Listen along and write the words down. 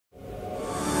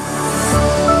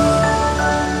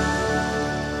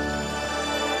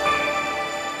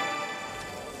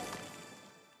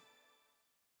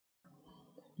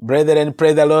Brethren,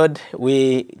 praise the Lord.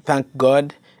 We thank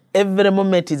God. Every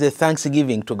moment is a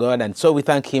thanksgiving to God, and so we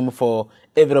thank Him for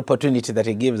every opportunity that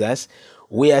He gives us.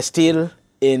 We are still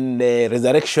in the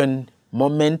resurrection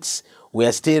moments. We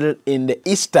are still in the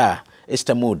Easter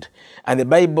mood. And the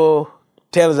Bible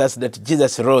tells us that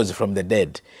Jesus rose from the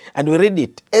dead. And we read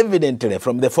it evidently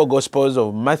from the four Gospels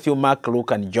of Matthew, Mark,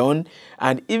 Luke, and John,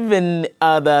 and even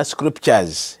other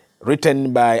scriptures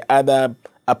written by other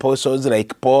apostles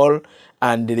like Paul,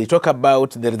 and they talk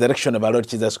about the resurrection of our Lord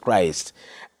Jesus Christ.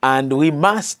 And we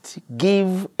must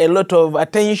give a lot of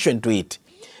attention to it,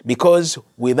 because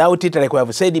without it, like we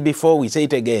have said it before, we say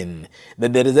it again,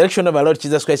 that the resurrection of our Lord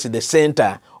Jesus Christ is the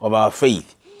center of our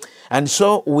faith. And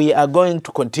so we are going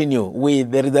to continue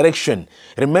with the resurrection.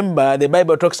 Remember, the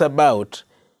Bible talks about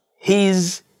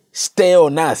His stay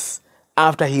on earth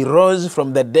after He rose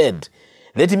from the dead.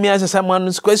 Let me answer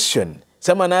someone's question.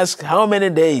 Someone asked, how many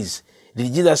days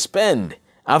did Jesus spend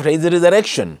after His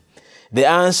resurrection? The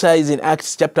answer is in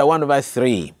Acts chapter 1 verse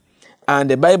 3. And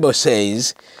the Bible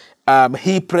says,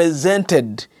 He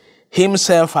presented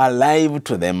Himself alive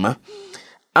to them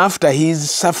after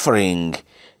His suffering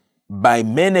by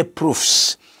many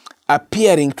proofs,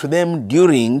 appearing to them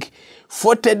during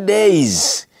 40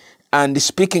 days and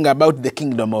speaking about the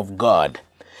kingdom of God.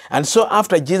 And so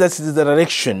after Jesus'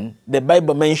 resurrection, the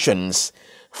Bible mentions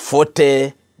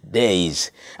 40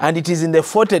 days. And it is in the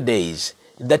 40 days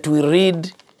that we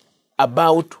read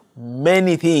about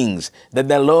many things that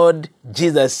the Lord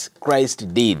Jesus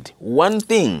Christ did. One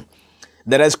thing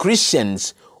that as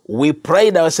Christians we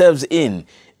pride ourselves in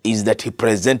is that He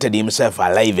presented Himself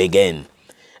alive again.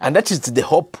 And that is the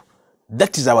hope,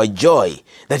 that is our joy,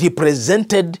 that He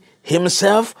presented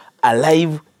Himself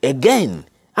alive again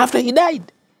after He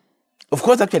died. Of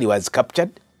course, actually He was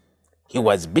captured, He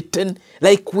was beaten,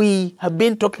 like we have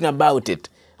been talking about it.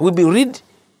 We read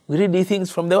these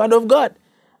things from the Word of God.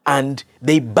 And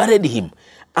they buried Him.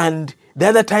 And the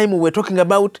other time we were talking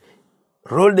about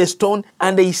rolled a stone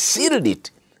and they sealed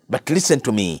it. But listen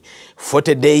to me,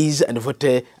 40 days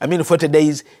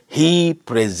He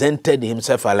presented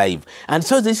Himself alive. And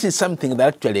so this is something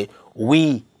that actually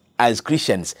we as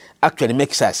Christians actually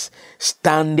makes us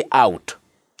stand out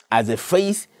as a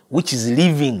faith which is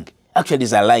living, actually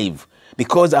is alive.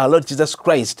 Because our Lord Jesus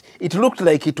Christ, it looked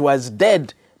like it was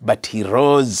dead, but He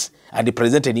rose and He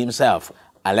presented Himself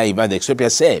alive, as the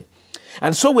scriptures say.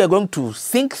 And so we are going to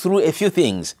think through a few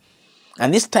things.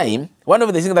 And this time, one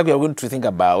of the things that we are going to think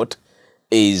about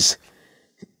is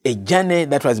a journey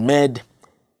that was made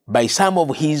by some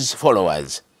of His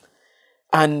followers.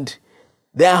 And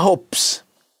their hopes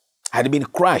had been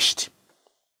crushed.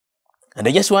 And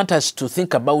I just want us to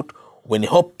think about when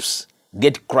hopes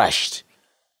get crushed.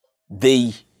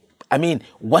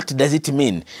 What does it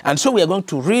mean? And so we are going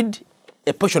to read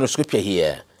a portion of scripture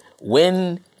here.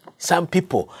 When some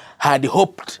people had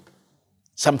hoped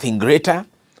something greater,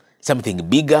 something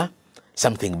bigger,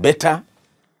 something better,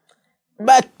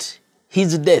 but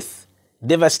His death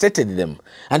devastated them.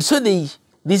 And so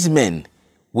these men,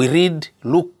 we read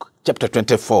Luke chapter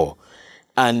 24,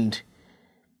 and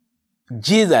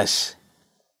Jesus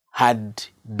had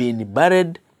been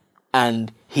buried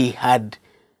and He had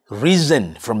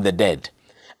risen from the dead.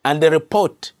 And the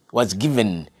report was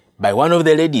given by one of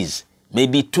the ladies,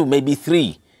 maybe two, maybe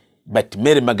three, but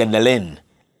Mary Magdalene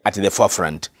at the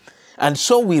forefront. And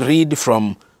so we read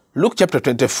from Luke chapter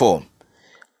 24,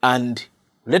 and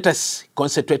let us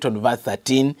concentrate on verse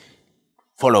 13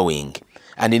 following.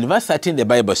 And in verse 13, the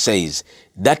Bible says,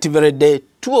 that very day,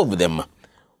 two of them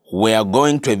were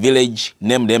going to a village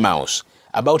named Emmaus,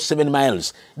 about 7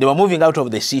 miles. They were moving out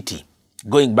of the city,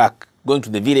 going to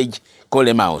the village called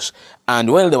Emmaus.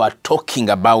 And while they were talking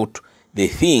about the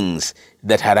things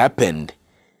that had happened,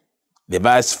 the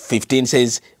verse 15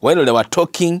 says, while they were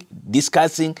talking,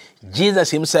 discussing, Jesus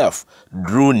Himself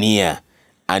drew near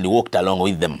and walked along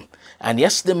with them. And he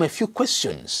asked them a few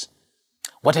questions.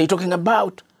 What are you talking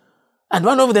about? And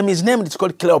one of them is named, it's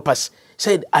called Cleopas,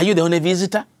 said, are you the only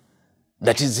visitor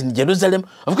that is in Jerusalem?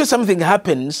 Of course, something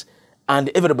happens and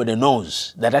everybody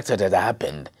knows that actually has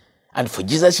happened. And for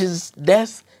Jesus'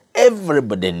 death,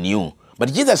 everybody knew.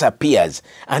 But Jesus appears,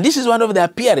 and this is one of the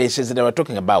appearances that they were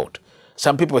talking about.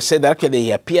 Some people say that actually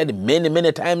He appeared many,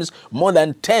 many times, more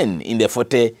than 10 in the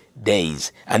 40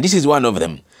 days. And this is one of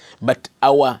them. But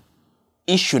our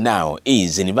issue now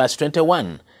is in verse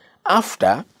 21.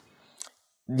 After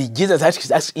Jesus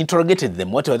has interrogated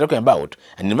them, what they were talking about.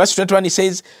 And in verse 21 He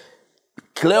says,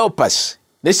 Cleopas,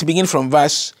 let's begin from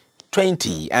verse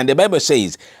 20. And the Bible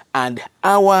says, and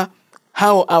how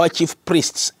our chief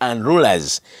priests and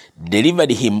rulers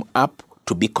delivered Him up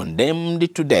to be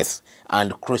condemned to death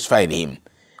and crucified Him.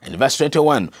 And verse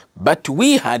 21, but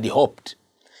we had hoped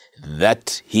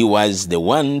that he was the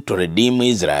one to redeem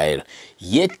Israel.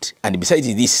 Yet, and besides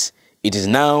this, it is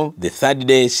now the third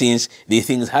day since these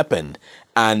things happened.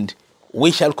 And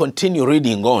we shall continue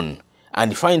reading on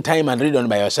and find time and read on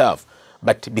by yourself.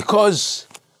 But because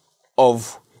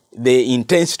of the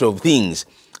intensity of things,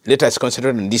 let us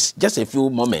concentrate on this just a few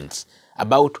moments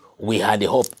about we had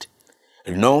hoped.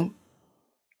 You know,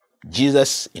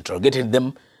 Jesus interrogated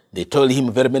them. They told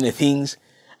him very many things.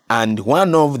 And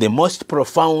one of the most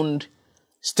profound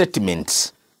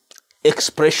statements,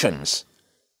 expressions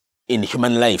in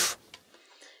human life,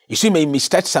 you see, you may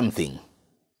start something.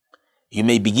 You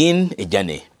may begin a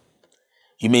journey.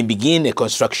 You may begin a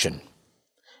construction.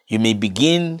 You may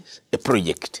begin a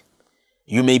project.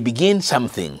 You may begin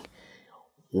something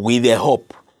with a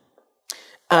hope.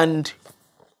 And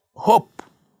hope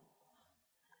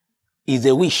is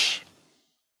a wish,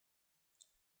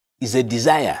 is a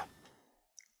desire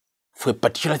for a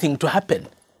particular thing to happen.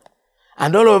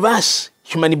 And all of us,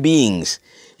 human beings,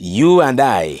 you and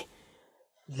I,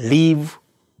 live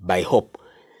by hope.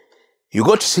 You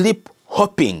go to sleep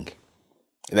hoping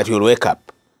that you'll wake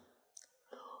up.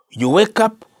 You wake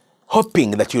up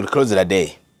hoping that you'll close the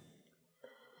day.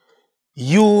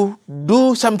 You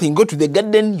do something, go to the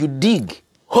garden, you dig,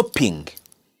 hoping.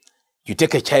 You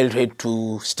take a child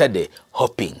to study,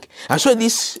 hoping. And so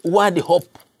this word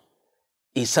hope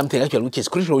is something actually which is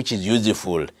crucial, which is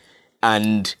useful,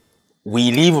 and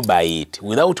we live by it.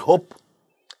 Without hope,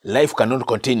 life cannot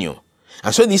continue.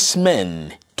 And so these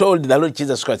men told the Lord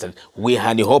Jesus Christ that we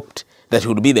had hoped that he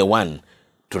would be the one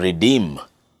to redeem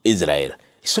Israel.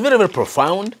 It's very, very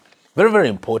profound, very, very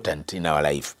important in our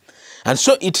life. And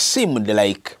so it seemed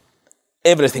like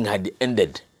everything had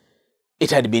ended.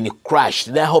 It had been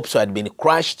crushed. Their hopes had been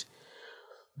crushed.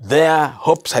 Their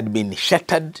hopes had been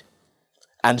shattered.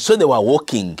 And so they were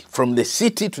walking from the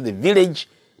city to the village,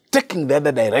 taking the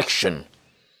other direction.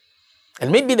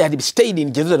 And maybe they had stayed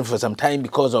in Jerusalem for some time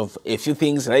because of a few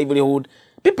things, livelihood.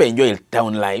 People enjoy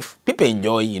town life. People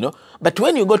enjoy, But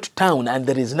when you go to town and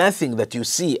there is nothing that you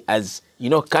see as,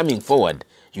 coming forward,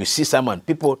 you see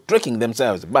people trekking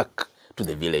themselves back to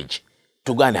the village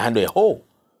to go and handle a hoe.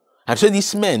 And so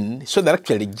these men saw that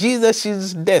actually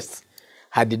Jesus' death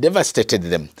had devastated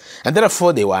them. And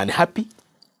therefore they were unhappy.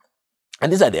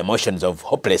 And these are the emotions of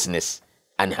hopelessness.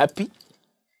 Unhappy.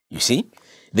 You see,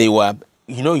 they were,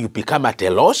 you become at a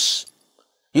loss.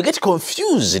 You get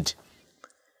confused.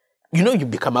 You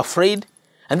become afraid.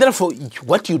 And therefore,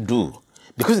 what you do,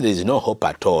 because there is no hope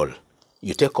at all,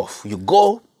 you take off. You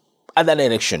go other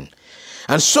direction.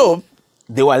 And so,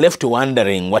 they were left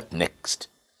wondering what next.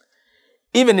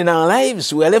 Even in our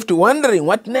lives, we are left wondering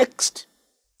what next.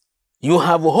 You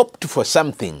have hoped for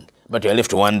something, but you are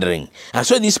left wondering. And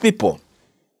so these people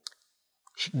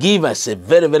give us a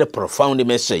very, very profound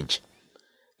message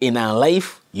in our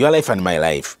life, your life and my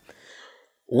life.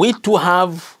 We too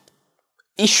have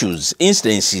issues,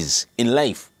 instances in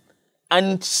life,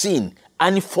 unseen,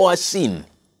 unforeseen,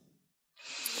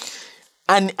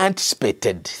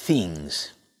 unanticipated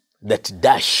things that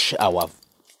dash our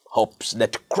hopes,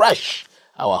 that crush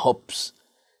our hopes,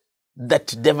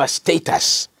 that devastate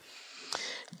us.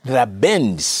 There are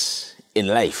bends in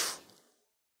life.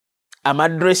 I'm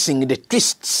addressing the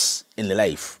twists in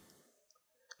life.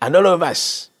 And all of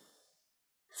us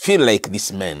feel like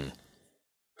this man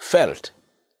felt.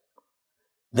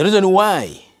 The reason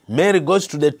why Mary goes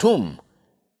to the tomb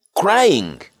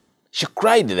crying, she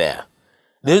cried there.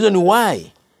 The reason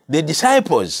why the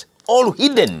disciples, all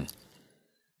hidden,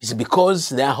 is because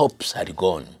their hopes had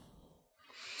gone.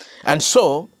 And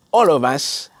so, all of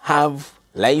us have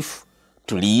life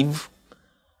to live,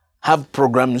 have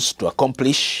programs to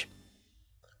accomplish,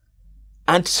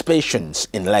 anticipations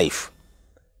in life.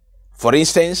 For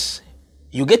instance,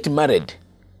 you get married,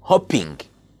 hoping.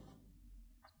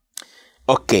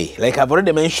 Okay, like I've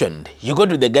already mentioned, you go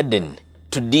to the garden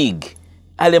to dig,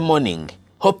 early morning,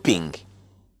 hoping.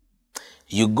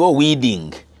 You go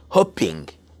weeding, hoping.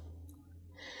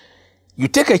 You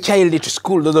take a child to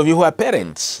school, those of you who are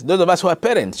parents, those of us who are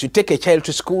parents, you take a child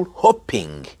to school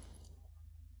hoping.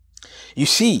 You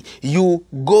see, you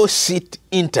go sit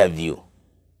interview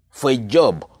for a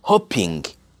job, hoping.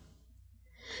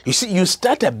 You see, you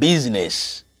start a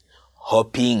business,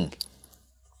 hoping.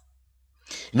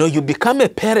 You become a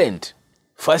parent,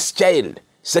 first child,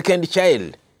 second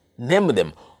child, name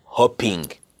them,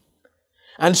 hoping.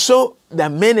 And so there are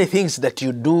many things that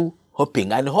you do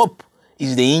hoping, and hope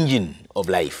is the engine of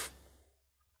life.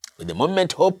 But the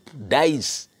moment hope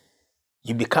dies,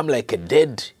 you become like a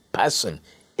dead person,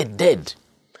 a dead.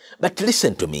 But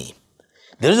listen to me.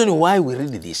 The reason why we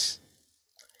read this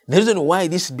The reason why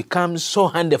this becomes so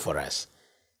handy for us,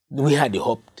 we had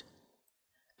hoped.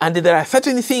 And there are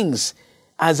certain things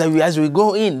as we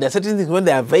go in, there are certain things when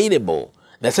they are available.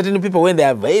 There are certain people when they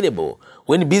are available,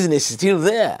 when business is still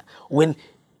there, when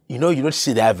you don't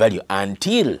see their value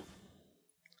until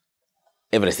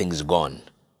everything is gone.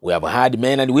 We have had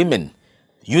men and women,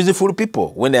 useful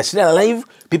people. When they're still alive,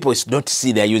 people don't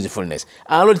see their usefulness.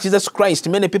 Our Lord Jesus Christ,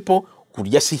 many people could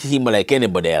just see him like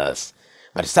anybody else.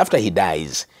 But it's after he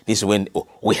dies, this is when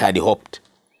we had hoped.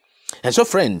 And so,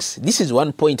 friends, this is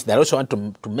one point that I also want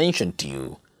to mention to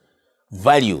you.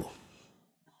 Value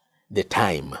the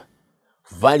time.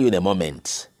 Value the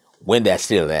moments when they are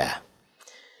still there.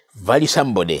 Value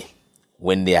somebody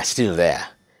when they are still there.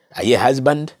 Are you a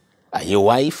husband? Are you a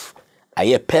wife? Are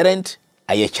you a parent?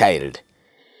 Are you a child?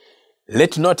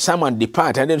 Let not someone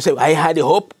depart and then say, I had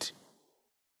hoped.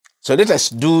 So let us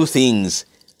do things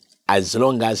as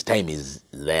long as time is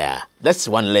there. That's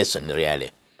one lesson,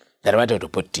 really, that I wanted to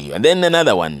put to you. And then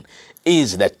another one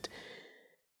is that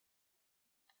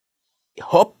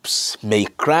hopes may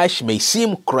crash, may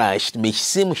seem crushed, may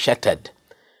seem shattered.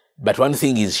 But one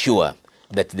thing is sure,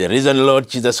 that the risen Lord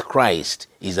Jesus Christ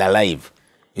is alive.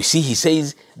 You see, he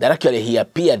says that actually he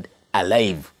appeared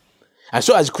alive. And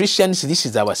so as Christians, this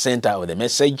is our center of the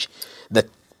message, that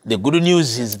the good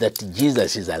news is that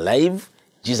Jesus is alive,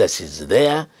 Jesus is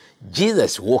there,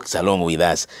 Jesus walks along with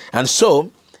us. And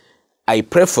so I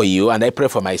pray for you and I pray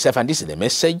for myself, and this is the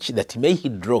message, that may he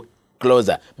draw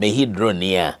closer, may he draw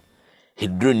near. He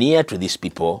drew near to these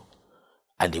people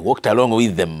and he walked along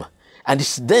with them. And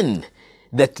it's then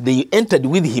that they entered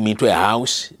with him into a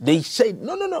house. They said,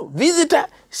 no, visitor.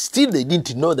 Still they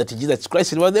didn't know that Jesus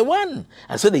Christ was the one.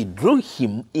 And so they drew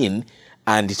him in,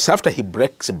 and it's after he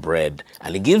breaks bread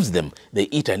and he gives them, they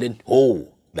eat, and then,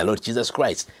 the Lord Jesus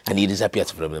Christ, and he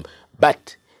disappears from them.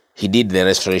 But he did the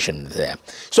restoration there.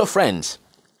 So friends,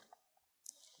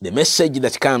 the message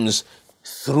that comes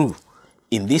through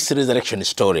in this resurrection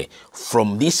story,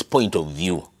 from this point of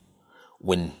view,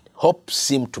 when hope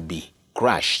seemed to be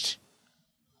crushed,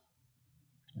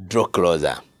 draw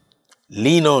closer,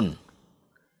 lean on.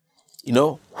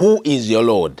 Who is your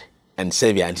Lord and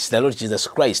Savior? And it's the Lord Jesus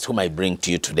Christ whom I bring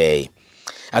to you today.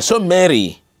 And so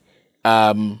Mary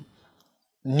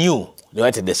knew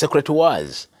what the secret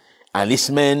was. And this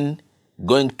man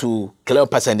going to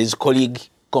Cleopas and his colleague,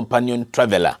 companion,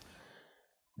 traveler,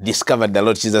 discovered the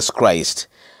Lord Jesus Christ.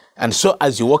 And so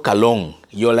as you walk along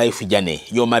your life journey,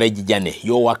 your marriage journey,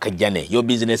 your work journey, your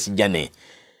business journey,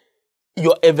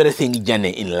 your everything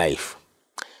journey in life,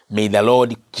 may the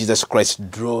Lord Jesus Christ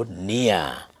draw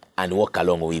near and walk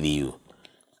along with you,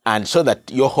 and so that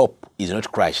your hope is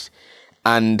not crushed.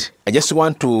 And I just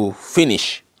want to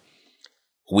finish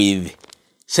with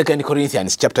 2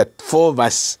 Corinthians chapter 4,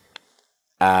 verse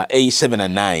 8, 7,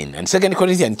 and 9. And 2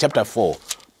 Corinthians chapter 4,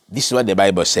 this is what the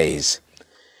Bible says.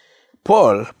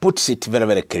 Paul puts it very,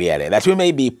 very clearly, that we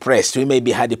may be pressed, we may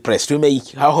be hard pressed,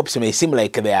 our hopes may seem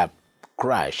like they are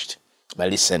crushed. But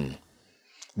listen,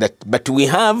 but we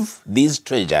have this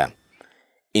treasure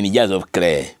in jars of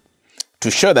clay to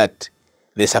show that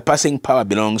the surpassing power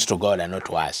belongs to God and not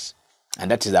to us. And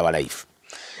that is our life.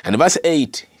 And verse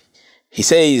 8, he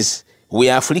says, we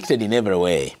are afflicted in every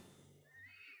way,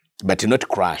 but not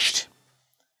crushed,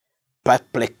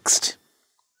 perplexed,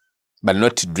 but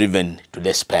not driven to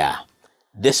despair.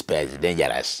 Despair is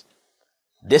dangerous.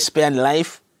 Despair in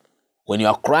life, when you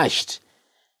are crushed,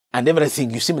 and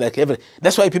everything, you seem like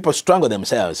that's why people strangle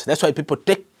themselves. That's why people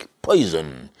take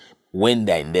poison when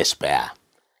they're in despair.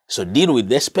 So deal with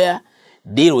despair,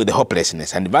 deal with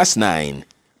hopelessness. And verse 9,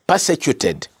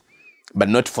 persecuted, but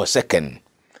not forsaken,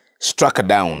 struck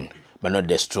down, but not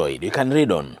destroyed. You can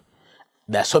read on.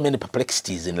 There are so many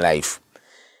perplexities in life.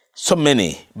 So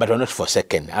many, but are not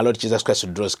forsaken. Our Lord Jesus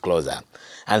Christ draws closer.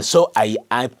 And so I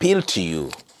appeal to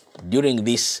you during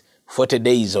this 40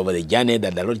 days over the journey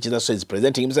that the Lord Jesus is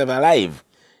presenting himself alive,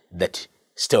 that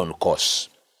stay on course.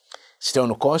 Stay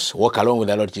on course, walk along with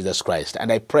the Lord Jesus Christ.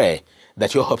 And I pray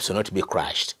that your hopes will not be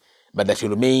crushed, but that you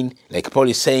remain, like Paul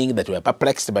is saying, that we are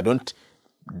perplexed but not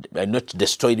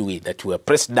destroyed, that we are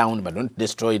pressed down but not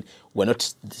destroyed, we are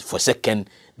not forsaken.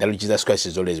 The Lord Jesus Christ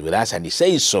is always with us, and he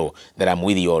says so, that I'm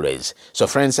with you always. So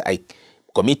friends, I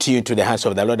commit you into the hands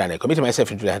of the Lord, and I commit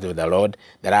myself into the hands of the Lord,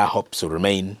 that our hopes will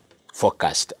remain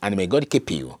focused. And may God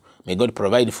keep you, may God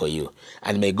provide for you,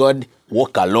 and may God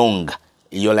walk along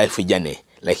your life journey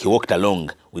like he walked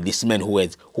along with these men who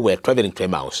were traveling to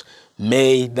Emmaus.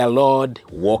 May the Lord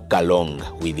walk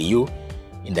along with you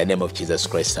in the name of Jesus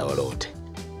Christ our Lord.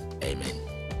 Amen.